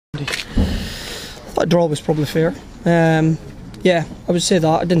thought a draw was probably fair. Yeah, I would say that.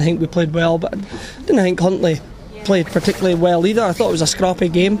 I didn't think we played well, but I didn't think Huntly played particularly well either. I thought it was a scrappy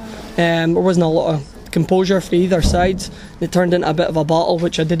game. There wasn't a lot of composure for either side. It turned into a bit of a battle,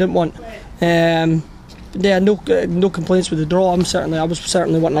 which I didn't want. Yeah, no complaints with the draw. I was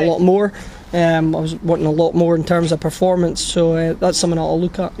certainly wanting a lot more. I was wanting a lot more in terms of performance, so that's something I'll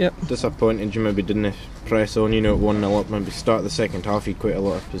look at. Yep. Disappointed you maybe didn't press on, at 1-0 up, maybe start the second half, you quite a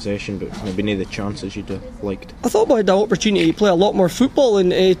lot of possession, but maybe not the chances you'd have liked. I thought we had the opportunity to play a lot more football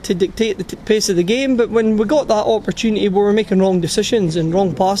and to dictate the pace of the game, but when we got that opportunity, we were making wrong decisions and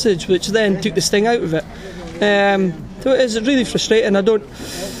wrong passage, which then took the sting out of it. So it is really frustrating.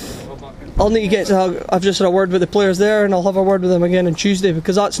 I'll need to get to. I've just had a word with the players there, and I'll have a word with them again on Tuesday,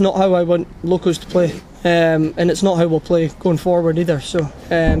 because that's not how I want Locos to play, and it's not how we'll play going forward either. So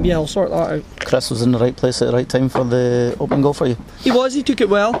yeah, I'll sort that out. Chris was in the right place at the right time for the open goal for you. He took it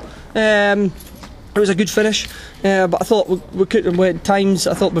well. It was a good finish, but I thought we could have went times.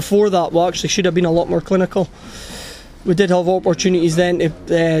 I thought before that we actually should have been a lot more clinical. We did have opportunities then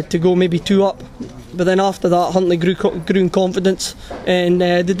to go maybe 2 up, but then after that Huntly grew in confidence, and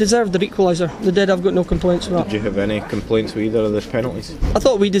they deserved their equaliser. They did. I've got no complaints with that. Did you have any complaints with either of the penalties? I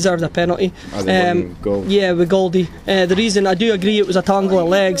thought we deserved a penalty. Goal? Yeah, with Goldie. The reason, I do agree it was a tangle of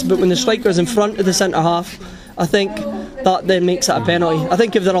legs, but when the striker's in front of the centre half, I think that then makes it a penalty. I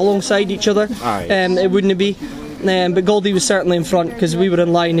think if they're alongside each other, it wouldn't be. But Goldie was certainly in front because we were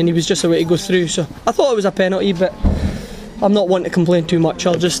in line and he was just a way to go through. So I thought it was a penalty, but I'm not one to complain too much.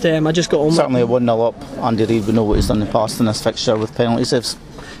 I just got on. Certainly a 1-0 up. Andy Reid, we know what he's done in the past in this fixture with penalty saves.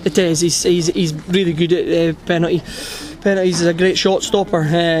 It is. He's really good at penalties. He's a great shot stopper.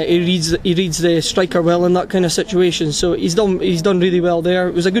 He reads the striker well in that kind of situation. So he's done really well there.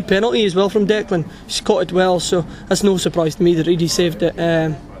 It was a good penalty as well from Declan. He's caught it well, so that's no surprise to me that Reedy saved it.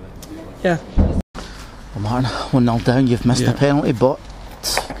 Yeah. Well, Martin, 1-0 down. You've missed the penalty, but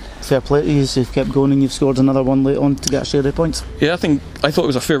fair play to you. You've kept going and you've scored another one late on to get a share of points. Yeah, I thought it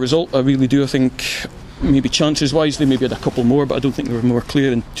was a fair result. I really do. I think maybe chances wise they maybe had a couple more, but I don't think they were more clear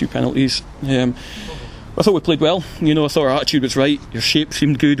than 2 penalties. I thought we played well. I thought our attitude was right. Your shape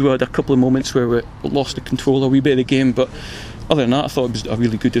seemed good. We had a couple of moments where we lost the control a wee bit of the game, but other than that I thought it was a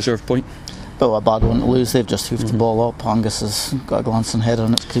really good deserved point. But a bad one to lose. They've just hoofed the ball up. Angus has got a glancing header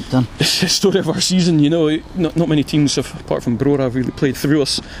and it's creeped in. It's the story of our season, not many teams have, apart from Brora, have really played through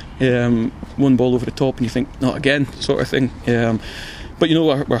us. One ball over the top and you think, not again, sort of thing. But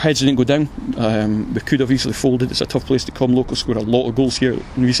our heads didn't go down. We could have easily folded. It's a tough place to come. Locals scored a lot of goals here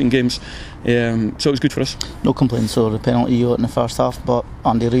in recent games, so it was good for us. No complaints over the penalty you got in the first half, but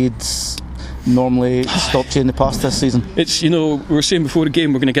Andy Reid's normally stopped you in the past this season. It's we were saying before the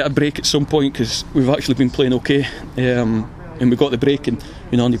game we're going to get a break at some point because we've actually been playing okay. And we got the break and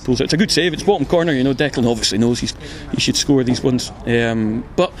Andy pulls it. It's a good save. It's bottom corner. Declan obviously knows he should score these ones.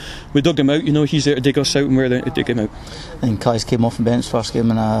 But we dug him out. He's there to dig us out and we're there to dig him out. And Kai's came off the bench first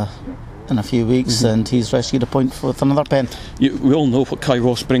game in a few weeks, and he's rescued a point with another pen. We all know what Kai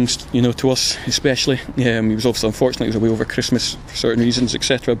Ross brings, to us, especially. He was obviously unfortunate. He was away over Christmas for certain reasons,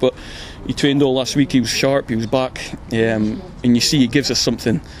 etc. But he trained all last week. He was sharp. He was back, and you see, he gives us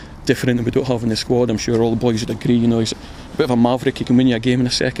something different that we don't have in the squad. I'm sure all the boys would agree. He's a bit of a maverick. He can win you a game in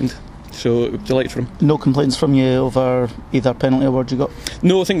a second. So delighted for him. No complaints from you over either penalty award you got?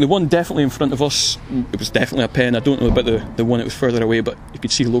 No, I think the one definitely in front of us, it was definitely a pen. I don't know about the one that was further away, but you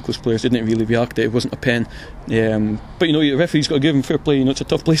could see Locals players didn't really react that it wasn't a pen. But the referee's got to give him fair play. It's a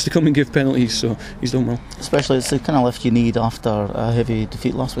tough place to come and give penalties, so he's done well. Especially it's the kind of lift you need after a heavy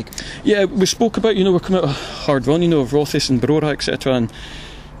defeat last week. Yeah, we spoke about we're coming out a hard run, of Rothes and Brora, etc. And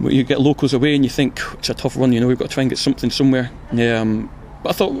you get Locals away and you think it's a tough run. We've got to try and get something somewhere. But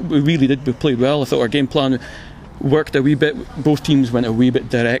I thought we really did. We played well. I thought our game plan worked a wee bit. Both teams went a wee bit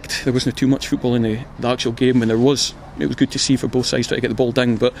direct. There wasn't too much football in the actual game. When there was, it was good to see for both sides trying to get the ball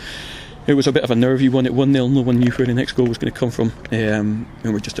down. But it was a bit of a nervy one at 1-0. No one knew where the next goal was going to come from. And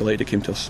we're just delighted it came to us.